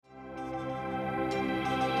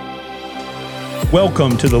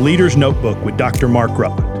Welcome to the Leader's Notebook with Dr. Mark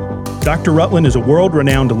Rutland. Dr. Rutland is a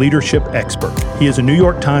world-renowned leadership expert. He is a New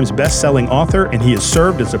York Times best-selling author, and he has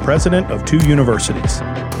served as the president of 2 universities.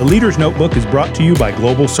 The Leader's Notebook is brought to you by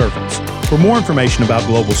Global Servants. For more information about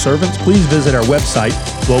Global Servants, please visit our website,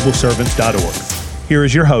 globalservants.org. Here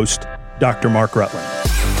is your host, Dr. Mark Rutland.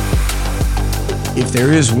 If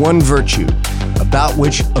there is one virtue about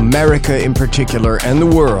which America in particular and the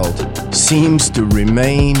world seems to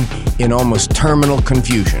remain in almost terminal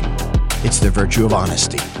confusion, it's the virtue of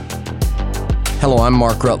honesty. Hello, I'm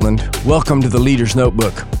Mark Rutland. Welcome to the Leader's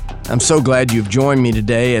Notebook. I'm so glad you've joined me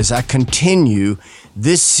today as I continue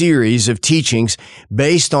this series of teachings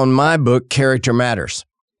based on my book, Character Matters.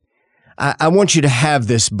 I want you to have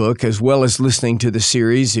this book as well as listening to the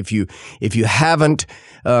series. If you haven't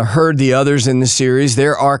heard the others in the series,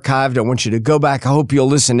 they're archived. I want you to go back. I hope you'll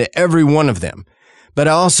listen to every one of them. But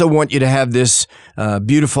I also want you to have this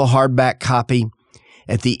beautiful hardback copy.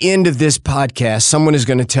 At the end of this podcast, someone is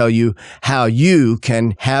going to tell you how you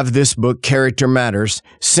can have this book, Character Matters,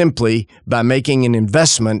 simply by making an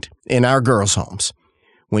investment in our girls' homes.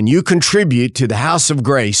 When you contribute to the House of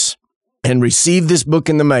Grace and receive this book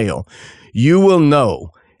in the mail, you will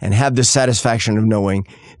know and have the satisfaction of knowing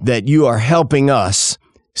that you are helping us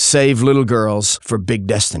save little girls for big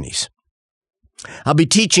destinies. I'll be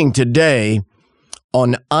teaching today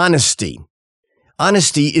on honesty.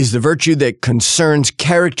 Honesty is the virtue that concerns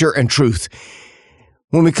character and truth.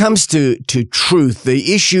 When it comes to truth,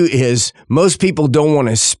 the issue is most people don't want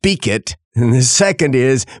to speak it, and the second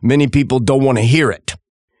is many people don't want to hear it.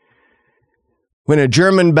 When a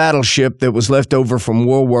German battleship that was left over from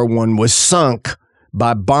World War I was sunk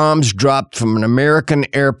by bombs dropped from an American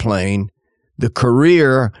airplane, the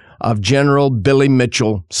career of General Billy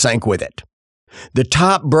Mitchell sank with it. The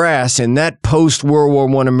top brass in that post-World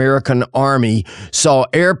War I American Army saw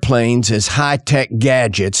airplanes as high-tech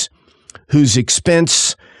gadgets whose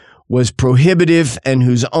expense was prohibitive and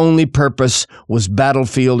whose only purpose was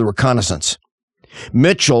battlefield reconnaissance.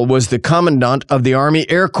 Mitchell was the commandant of the Army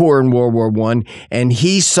Air Corps in World War I, and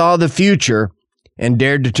he saw the future and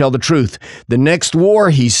dared to tell the truth. The next war,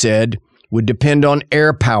 he said, would depend on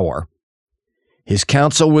air power. His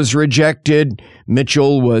counsel was rejected.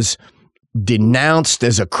 Mitchell was denounced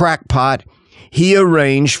as a crackpot. He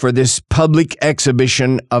arranged for this public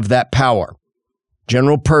exhibition of that power.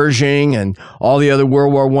 General Pershing and all the other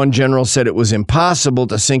World War I generals said it was impossible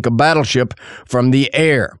to sink a battleship from the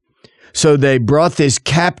air. So they brought this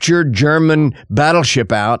captured German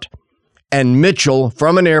battleship out, and Mitchell,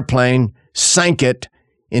 from an airplane, sank it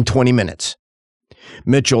in 20 minutes.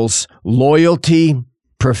 Mitchell's loyalty,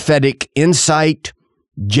 prophetic insight,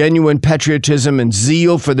 genuine patriotism, and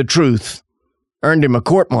zeal for the truth earned him a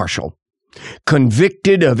court-martial.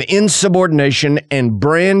 Convicted of insubordination and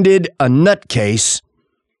branded a nutcase,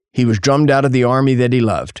 he was drummed out of the army that he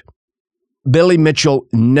loved. Billy Mitchell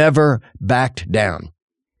never backed down.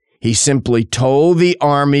 He simply told the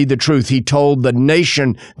army the truth. He told the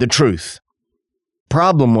nation the truth.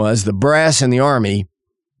 Problem was, the brass in the army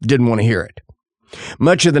didn't want to hear it.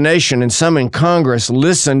 Much of the nation and some in Congress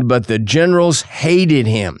listened, but the generals hated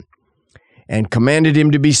him and commanded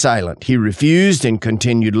him to be silent. He refused and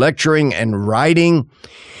continued lecturing and writing.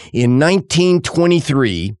 In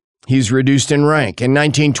 1923, he was reduced in rank. In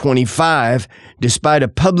 1925, despite a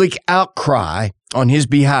public outcry on his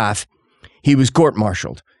behalf, he was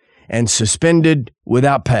court-martialed and suspended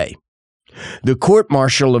without pay. The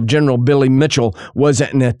court-martial of General Billy Mitchell was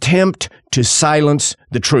an attempt to silence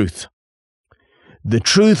the truth. The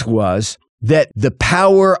truth was that the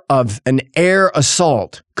power of an air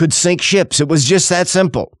assault could sink ships. It was just that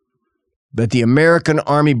simple. But the American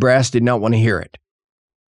Army brass did not want to hear it.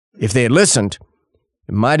 If they had listened,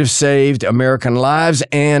 it might have saved American lives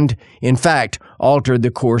and, in fact, altered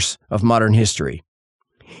the course of modern history.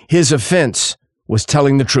 His offense was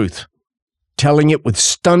telling the truth, telling it with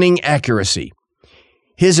stunning accuracy.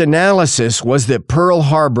 His analysis was that Pearl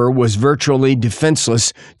Harbor was virtually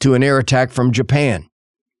defenseless to an air attack from Japan.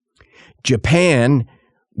 Japan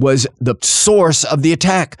was the source of the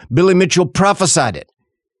attack. Billy Mitchell prophesied it.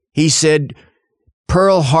 He said,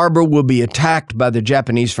 Pearl Harbor will be attacked by the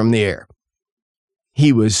Japanese from the air.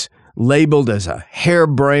 He was labeled as a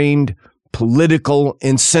harebrained, political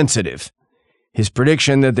insensitive. His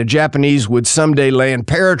prediction that the Japanese would someday land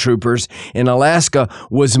paratroopers in Alaska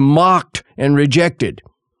was mocked and rejected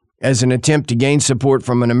as an attempt to gain support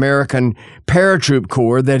from an American paratroop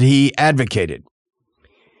corps that he advocated.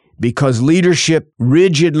 Because leadership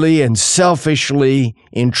rigidly and selfishly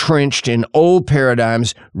entrenched in old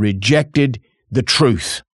paradigms rejected the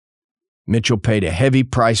truth. Mitchell paid a heavy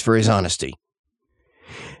price for his honesty.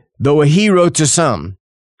 Though a hero to some,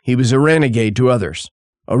 he was a renegade to others,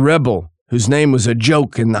 a rebel whose name was a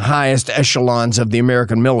joke in the highest echelons of the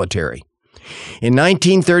American military. In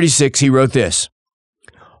 1936, he wrote this: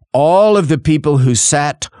 "All of the people who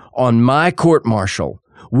sat on my court-martial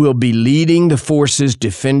will be leading the forces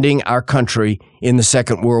defending our country in the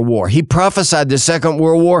Second World War." He prophesied the Second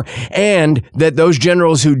World War and that those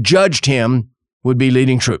generals who judged him would be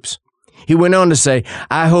leading troops. He went on to say,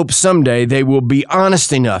 "I hope someday they will be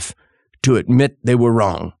honest enough to admit they were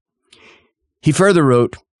wrong." He further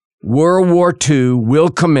wrote, "World War II will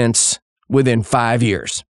commence within 5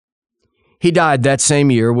 years." He died that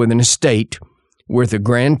same year with an estate worth a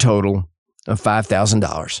grand total of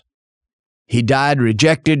 $5,000. He died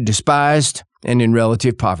rejected, despised, and in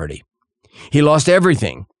relative poverty. He lost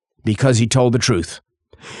everything because he told the truth.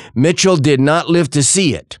 Mitchell did not live to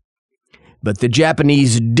see it, but the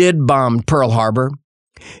Japanese did bomb Pearl Harbor.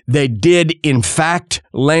 They did, in fact,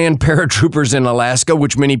 land paratroopers in Alaska,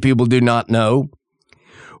 which many people do not know.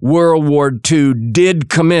 World War II did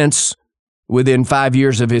commence within 5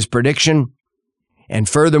 years of his prediction. And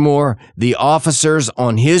furthermore, the officers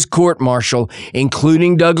on his court-martial,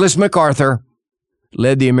 including Douglas MacArthur,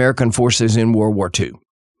 led the American forces in World War II.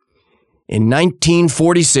 In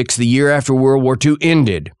 1946, the year after World War II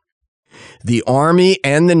ended, the Army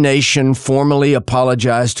and the nation formally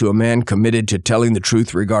apologized to a man committed to telling the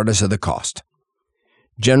truth regardless of the cost.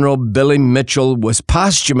 General Billy Mitchell was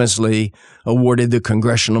posthumously awarded the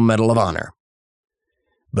Congressional Medal of Honor.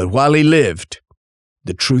 But while he lived,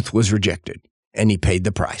 the truth was rejected, and he paid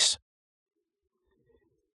the price.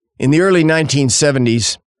 In the early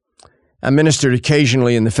 1970s, I ministered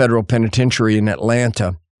occasionally in the federal penitentiary in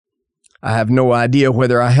Atlanta. I have no idea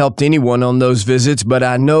whether I helped anyone on those visits, but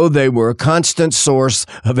I know they were a constant source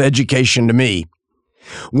of education to me.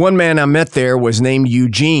 One man I met there was named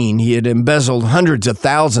Eugene. He had embezzled hundreds of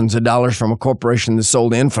thousands of dollars from a corporation that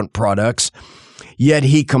sold infant products, yet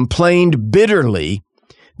he complained bitterly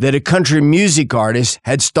that a country music artist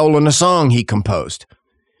had stolen a song he composed.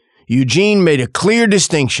 Eugene made a clear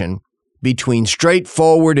distinction between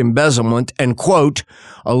straightforward embezzlement and, quote,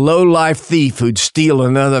 a low-life thief who'd steal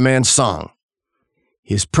another man's song.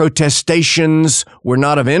 His protestations were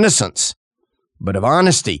not of innocence, but of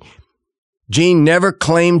honesty. Gene never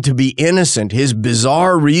claimed to be innocent. His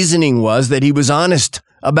bizarre reasoning was that he was honest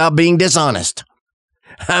about being dishonest.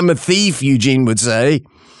 "I'm a thief," Eugene would say,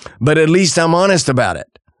 "but at least I'm honest about it."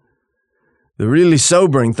 The really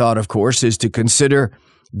sobering thought, of course, is to consider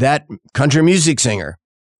that country music singer.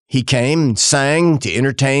 He came and sang to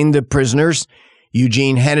entertain the prisoners.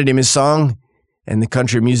 Eugene handed him his song, and the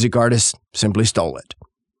country music artist simply stole it.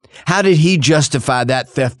 How did he justify that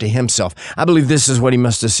theft to himself? I believe this is what he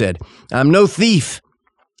must have said: "I'm no thief.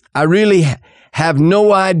 I really have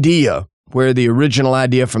no idea where the original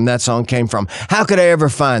idea from that song came from. How could I ever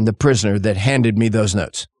find the prisoner that handed me those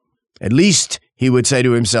notes? At least," he would say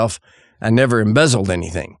to himself, "I never embezzled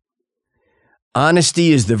anything."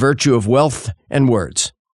 Honesty is the virtue of wealth and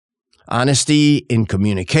words. Honesty in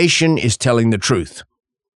communication is telling the truth.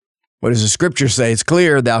 What does the scripture say? It's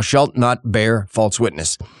clear, "Thou shalt not bear false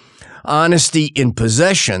witness." Honesty in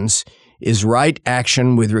possessions is right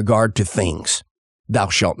action with regard to things. "Thou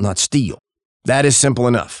shalt not steal." That is simple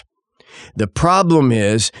enough. The problem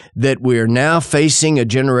is that we are now facing a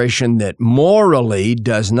generation that morally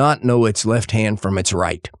does not know its left hand from its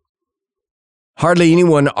right. Hardly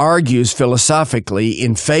anyone argues philosophically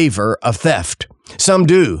in favor of theft. Some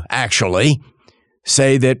do, actually,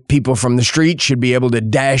 say that people from the street should be able to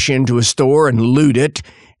dash into a store and loot it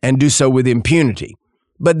and do so with impunity.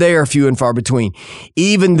 But they are few and far between.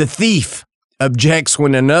 Even the thief objects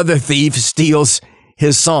when another thief steals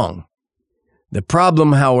his song. The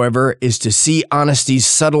problem, however, is to see honesty's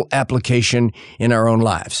subtle application in our own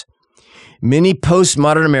lives. Many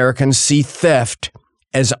postmodern Americans see theft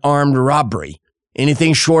as armed robbery.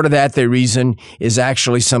 Anything short of that, they reason, is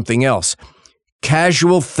actually something else.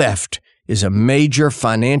 Casual theft is a major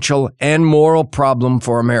financial and moral problem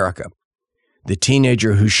for America. The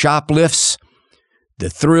teenager who shoplifts, the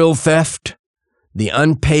thrill theft, the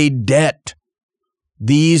unpaid debt,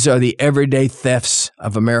 these are the everyday thefts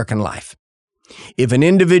of American life. If an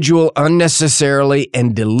individual unnecessarily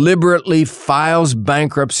and deliberately files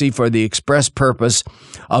bankruptcy for the express purpose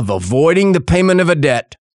of avoiding the payment of a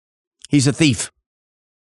debt, he's a thief.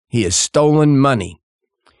 He has stolen money.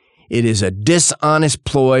 It is a dishonest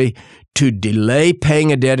ploy to delay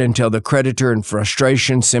paying a debt until the creditor in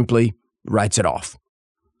frustration simply writes it off.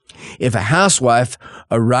 If a housewife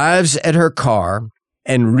arrives at her car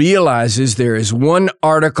and realizes there is one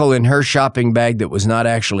article in her shopping bag that was not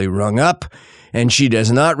actually rung up, and she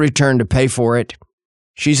does not return to pay for it,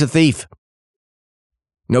 she's a thief.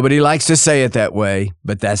 Nobody likes to say it that way,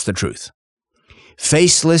 but that's the truth.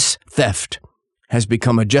 Faceless theft has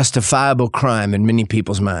become a justifiable crime in many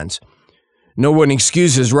people's minds. No one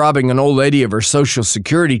excuses robbing an old lady of her Social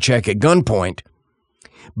Security check at gunpoint,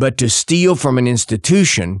 but to steal from an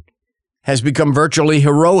institution has become virtually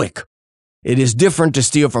heroic. It is different to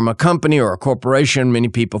steal from a company or a corporation, many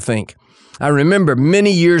people think. I remember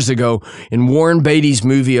many years ago in Warren Beatty's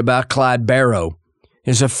movie about Clyde Barrow,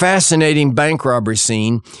 there's a fascinating bank robbery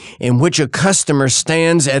scene in which a customer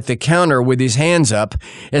stands at the counter with his hands up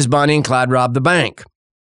as Bonnie and Clyde rob the bank.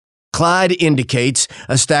 Clyde indicates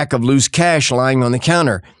a stack of loose cash lying on the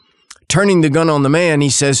counter. Turning the gun on the man, he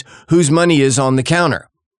says, "Whose money is on the counter?"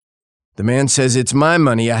 The man says, "It's my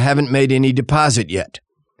money. I haven't made any deposit yet."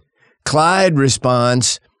 Clyde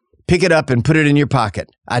responds, "Pick it up and put it in your pocket.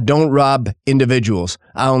 I don't rob individuals.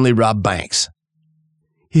 I only rob banks."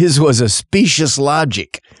 His was a specious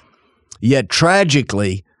logic. Yet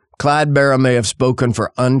tragically, Clyde Barrow may have spoken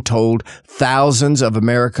for untold thousands of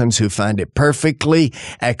Americans who find it perfectly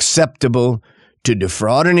acceptable to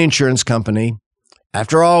defraud an insurance company.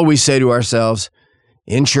 After all, we say to ourselves,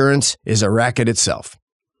 insurance is a racket itself.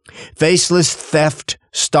 Faceless theft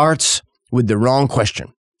starts with the wrong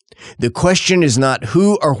question. The question is not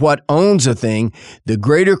who or what owns a thing. The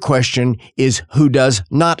greater question is who does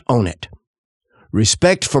not own it.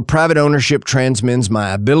 Respect for private ownership transcends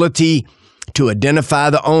my ability to identify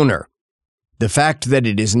the owner. The fact that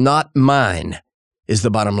it is not mine is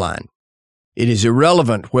the bottom line. It is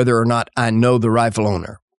irrelevant whether or not I know the rightful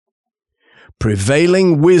owner.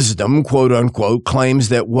 Prevailing wisdom, quote unquote, claims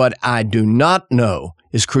that what I do not know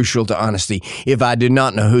is crucial to honesty. If I do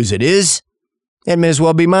not know whose it is, it may as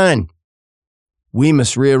well be mine. We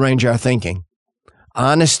must rearrange our thinking.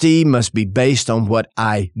 Honesty must be based on what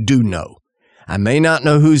I do know. I may not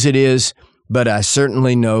know whose it is, but I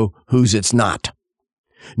certainly know whose it's not.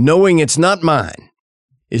 Knowing it's not mine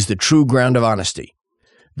is the true ground of honesty.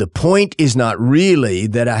 The point is not really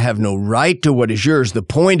that I have no right to what is yours. The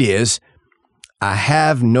point is, I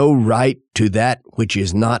have no right to that which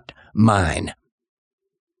is not mine.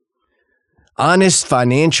 Honest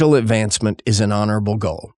financial advancement is an honorable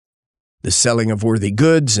goal. The selling of worthy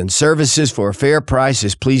goods and services for a fair price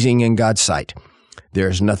is pleasing in God's sight. There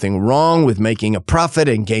is nothing wrong with making a profit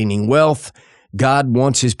and gaining wealth. God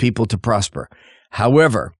wants his people to prosper.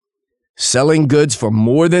 However, selling goods for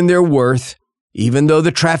more than they're worth, even though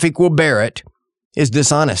the traffic will bear it, is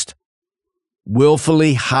dishonest.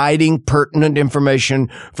 Willfully hiding pertinent information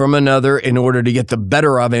from another in order to get the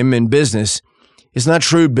better of him in business is not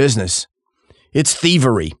shrewd business. It's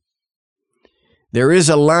thievery. There is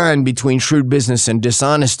a line between shrewd business and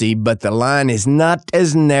dishonesty, but the line is not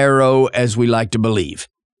as narrow as we like to believe.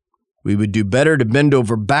 We would do better to bend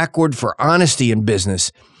over backward for honesty in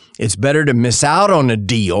business. It's better to miss out on a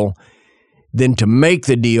deal than to make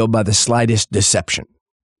the deal by the slightest deception.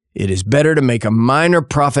 It is better to make a minor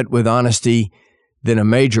profit with honesty than a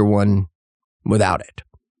major one without it.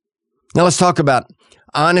 Now let's talk about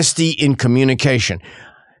honesty in communication.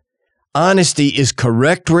 Honesty is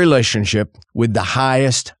correct relationship with the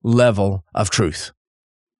highest level of truth.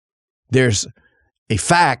 There's a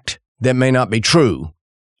fact that may not be true,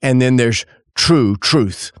 and then there's true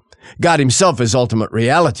truth. God himself is ultimate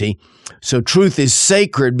reality, so truth is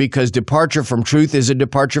sacred because departure from truth is a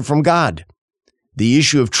departure from God. The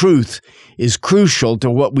issue of truth is crucial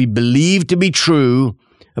to what we believe to be true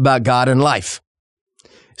about God and life.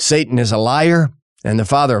 Satan is a liar and the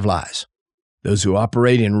father of lies. Those who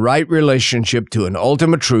operate in right relationship to an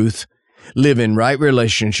ultimate truth live in right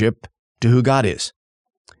relationship to who God is.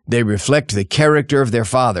 They reflect the character of their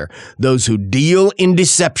Father. Those who deal in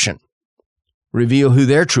deception reveal who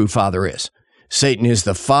their true father is. Satan is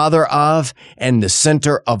the father of and the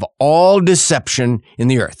center of all deception in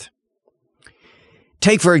the earth.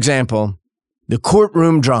 Take, for example, the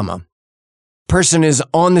courtroom drama. Person is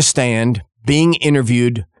on the stand being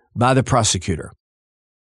interviewed by the prosecutor.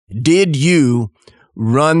 Did you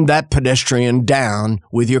run that pedestrian down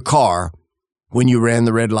with your car when you ran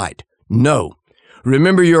the red light? No.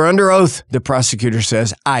 Remember, you're under oath, the prosecutor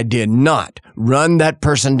says. I did not run that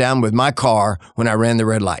person down with my car when I ran the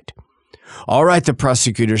red light. All right, the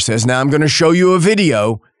prosecutor says, now I'm going to show you a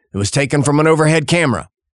video that was taken from an overhead camera.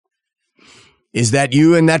 Is that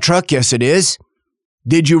you in that truck? Yes, it is.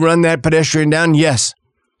 Did you run that pedestrian down? Yes.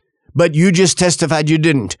 But you just testified you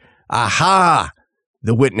didn't. Aha!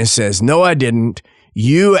 The witness says, no, I didn't.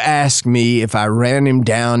 You asked me if I ran him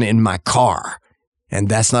down in my car, and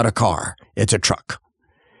that's not a car. It's a truck.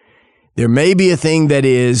 There may be a thing that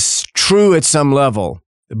is true at some level,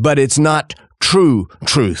 but it's not true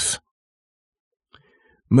truth.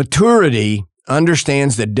 Maturity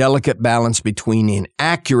understands the delicate balance between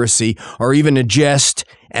inaccuracy or even a jest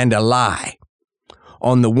and a lie.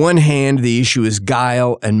 On the one hand, the issue is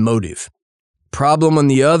guile and motive. Problem, on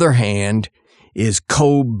the other hand, is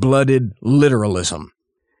cold-blooded literalism.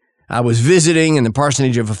 I was visiting in the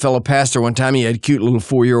parsonage of a fellow pastor one time. He had a cute little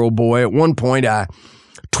 4-year-old boy. At one point, I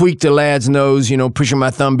tweaked the lad's nose, pushing my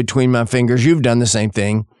thumb between my fingers. You've done the same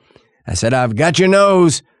thing. I said, "I've got your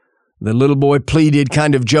nose." The little boy pleaded,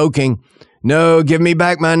 kind of joking, "No, give me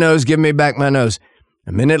back my nose, give me back my nose."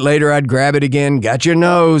 A minute later, I'd grab it again, "Got your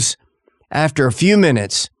nose." After a few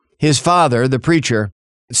minutes, his father, the preacher,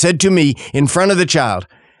 said to me in front of the child,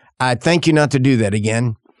 "I'd thank you not to do that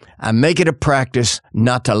again. I make it a practice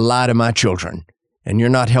not to lie to my children, and you're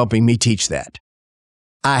not helping me teach that."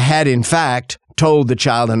 I had, in fact, told the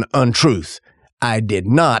child an untruth. I did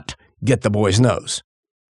not get the boy's nose.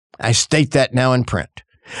 I state that now in print.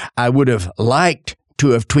 I would have liked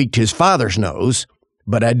to have tweaked his father's nose,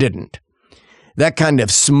 but I didn't. That kind of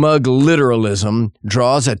smug literalism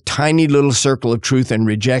draws a tiny little circle of truth and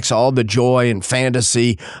rejects all the joy and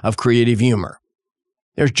fantasy of creative humor.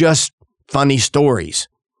 There's just funny stories.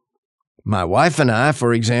 My wife and I,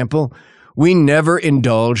 for example, we never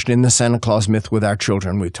indulged in the Santa Claus myth with our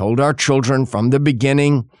children. We told our children from the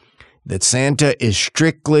beginning that Santa is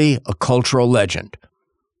strictly a cultural legend.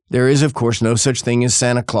 There is, of course, no such thing as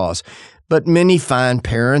Santa Claus, but many fine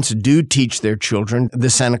parents do teach their children the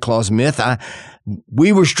Santa Claus myth.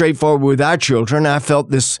 We were straightforward with our children. I felt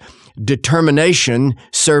this determination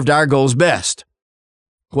served our goals best.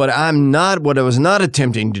 What I was not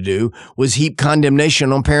attempting to do was heap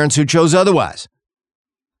condemnation on parents who chose otherwise.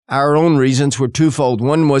 Our own reasons were twofold.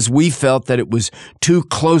 One was we felt that it was too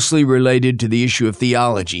closely related to the issue of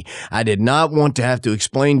theology. I did not want to have to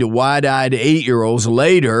explain to wide-eyed 8-year-olds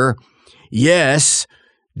later, yes,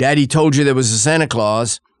 Daddy told you there was a Santa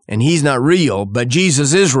Claus, and he's not real, but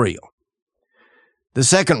Jesus is real. The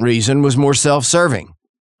second reason was more self-serving.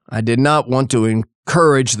 I did not want to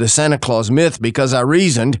encourage the Santa Claus myth because I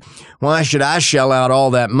reasoned, why should I shell out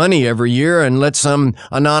all that money every year and let some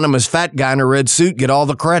anonymous fat guy in a red suit get all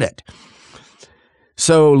the credit?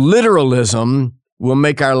 So literalism will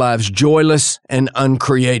make our lives joyless and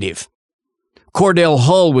uncreative. Cordell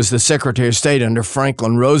Hull was the Secretary of State under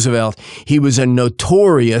Franklin Roosevelt. He was a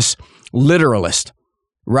notorious literalist.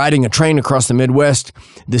 Riding a train across the Midwest,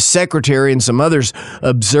 the secretary and some others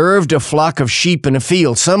observed a flock of sheep in a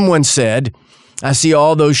field. Someone said, "I see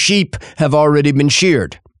all those sheep have already been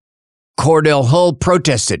sheared." Cordell Hull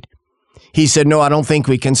protested. He said, "No, I don't think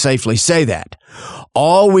we can safely say that.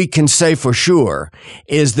 All we can say for sure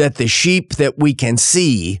is that the sheep that we can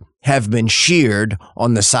see have been sheared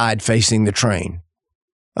on the side facing the train."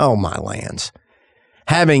 Oh, my lands.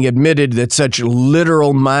 Having admitted that such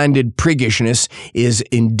literal-minded priggishness is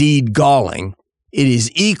indeed galling, it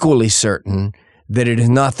is equally certain that it is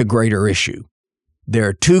not the greater issue. There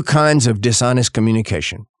are two kinds of dishonest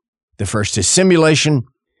communication. The first is simulation.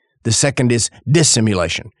 The second is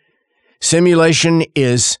dissimulation. Simulation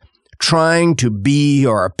is trying to be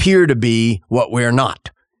or appear to be what we are not.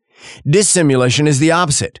 Dissimulation is the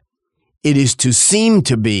opposite. It is to seem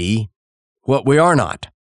to be what we are not.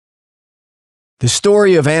 The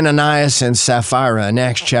story of Ananias and Sapphira in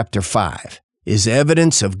Acts chapter 5 is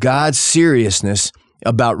evidence of God's seriousness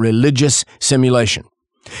about religious simulation.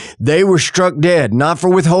 They were struck dead, not for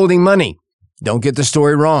withholding money. Don't get the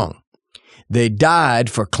story wrong. They died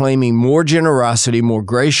for claiming more generosity, more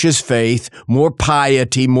gracious faith, more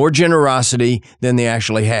piety, more generosity than they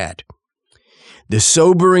actually had. The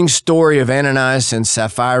sobering story of Ananias and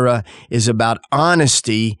Sapphira is about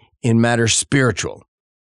honesty in matters spiritual.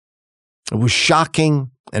 It was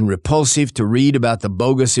shocking and repulsive to read about the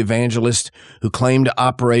bogus evangelist who claimed to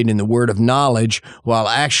operate in the word of knowledge while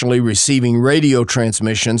actually receiving radio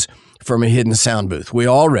transmissions from a hidden sound booth. We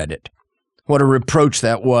all read it. What a reproach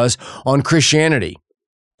that was on Christianity.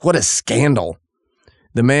 What a scandal.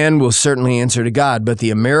 The man will certainly answer to God, but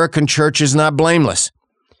the American church is not blameless.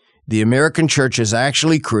 The American church has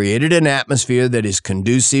actually created an atmosphere that is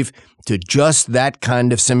conducive to just that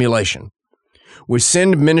kind of simulation. We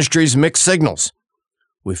send ministries mixed signals.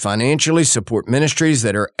 We financially support ministries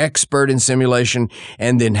that are expert in simulation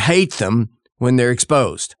and then hate them when they're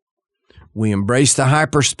exposed. We embrace the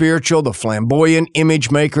hyper-spiritual, the flamboyant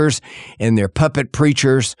image makers, and their puppet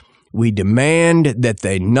preachers. We demand that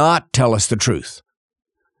they not tell us the truth.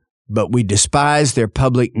 But we despise their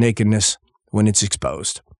public nakedness when it's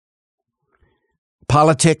exposed.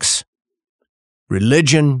 Politics,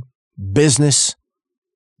 religion, business,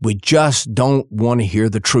 we just don't want to hear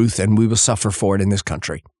the truth, and we will suffer for it in this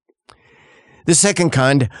country. The second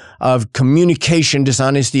kind of communication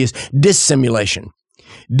dishonesty is dissimulation.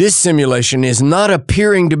 Dissimulation is not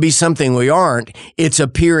appearing to be something we aren't. It's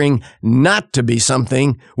appearing not to be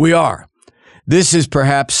something we are. This is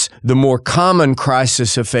perhaps the more common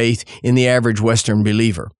crisis of faith in the average Western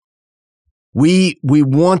believer. We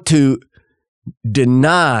want to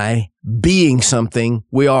deny being something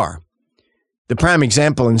we are. The prime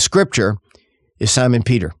example in Scripture is Simon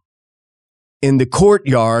Peter. In the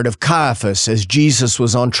courtyard of Caiaphas, as Jesus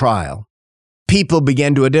was on trial, people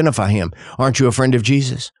began to identify him. Aren't you a friend of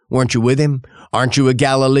Jesus? Weren't you with him? Aren't you a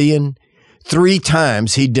Galilean? 3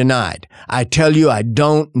 times he denied. I tell you, I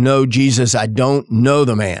don't know Jesus. I don't know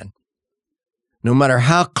the man. No matter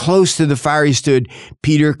how close to the fire he stood,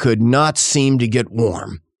 Peter could not seem to get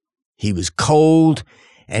warm. He was cold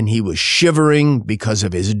and he was shivering because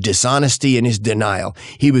of his dishonesty and his denial.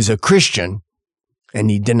 He was a Christian and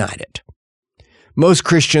he denied it. Most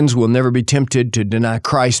Christians will never be tempted to deny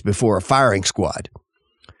Christ before a firing squad.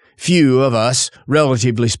 Few of us,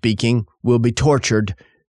 relatively speaking, will be tortured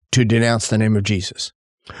to denounce the name of Jesus.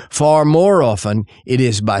 Far more often, it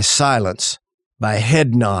is by silence, by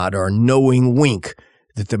head nod or knowing wink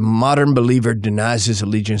that the modern believer denies his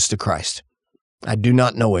allegiance to Christ. I do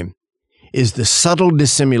not know him is the subtle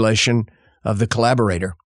dissimulation of the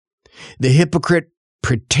collaborator. The hypocrite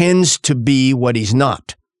pretends to be what he's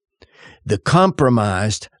not. The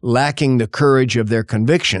compromised, lacking the courage of their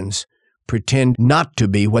convictions, pretend not to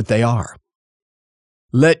be what they are.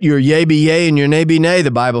 Let your yea be yea and your nay be nay,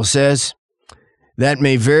 the Bible says. That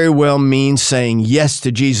may very well mean saying yes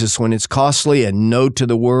to Jesus when it's costly and no to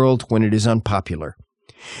the world when it is unpopular.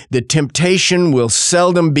 The temptation will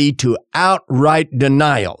seldom be to outright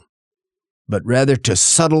denial, but rather to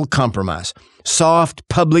subtle compromise. Soft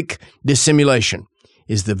public dissimulation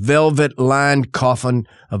is the velvet-lined coffin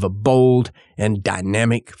of a bold and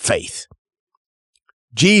dynamic faith.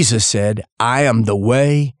 Jesus said, I am the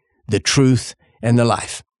way, the truth, and the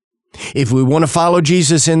life. If we want to follow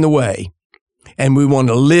Jesus in the way, and we want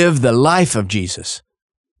to live the life of Jesus,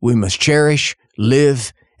 we must cherish,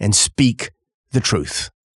 live, and speak the truth.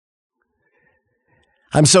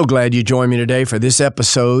 I'm so glad you joined me today for this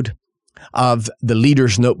episode of The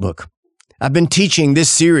Leader's Notebook. I've been teaching this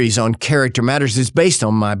series on character matters. It's based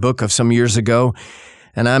on my book of some years ago,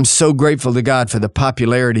 and I'm so grateful to God for the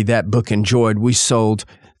popularity that book enjoyed. We sold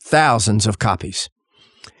thousands of copies.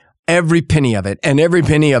 Every penny of it and every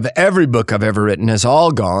penny of every book I've ever written has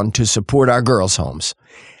all gone to support our girls' homes,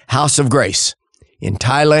 House of Grace, in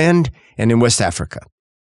Thailand and in West Africa.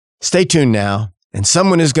 Stay tuned now, and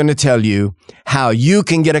someone is going to tell you how you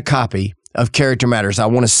can get a copy of Character Matters. I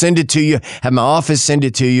want to send it to you, have my office send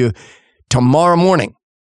it to you tomorrow morning,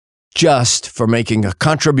 just for making a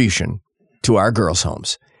contribution to our girls'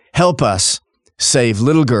 homes. Help us save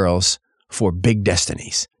little girls for big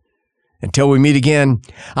destinies. Until we meet again,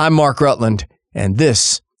 I'm Mark Rutland, and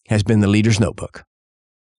this has been The Leader's Notebook.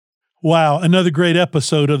 Wow, another great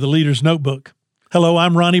episode of The Leader's Notebook. Hello,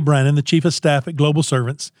 I'm Ronnie Brannon, the Chief of Staff at Global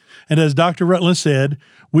Servants, and as Dr. Rutland said,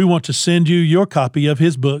 we want to send you your copy of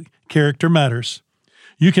his book, Character Matters.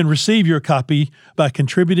 You can receive your copy by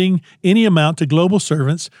contributing any amount to Global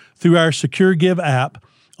Servants through our Secure Give app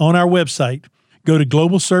on our website. Go to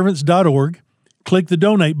globalservants.org, click the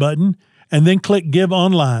Donate button, and then click Give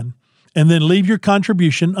Online, and then leave your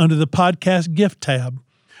contribution under the Podcast Gift tab.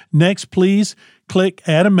 Next, please click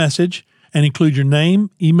Add a Message and include your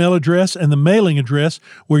name, email address, and the mailing address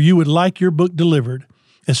where you would like your book delivered.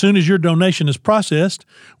 As soon as your donation is processed,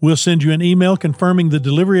 we'll send you an email confirming the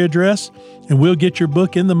delivery address, and we'll get your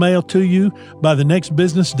book in the mail to you by the next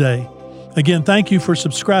business day. Again, thank you for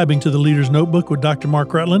subscribing to The Leader's Notebook with Dr.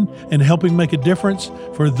 Mark Rutland and helping make a difference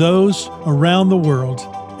for those around the world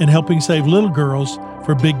and helping save little girls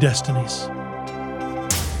for big destinies.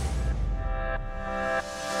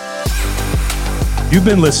 You've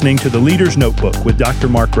been listening to The Leader's Notebook with Dr.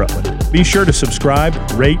 Mark Rutland. Be sure to subscribe,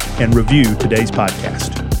 rate, and review today's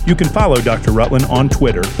podcast. You can follow Dr. Rutland on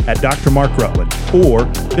Twitter at Dr. Mark Rutland or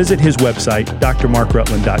visit his website,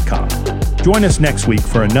 drmarkrutland.com. Join us next week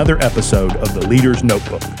for another episode of The Leader's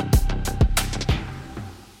Notebook.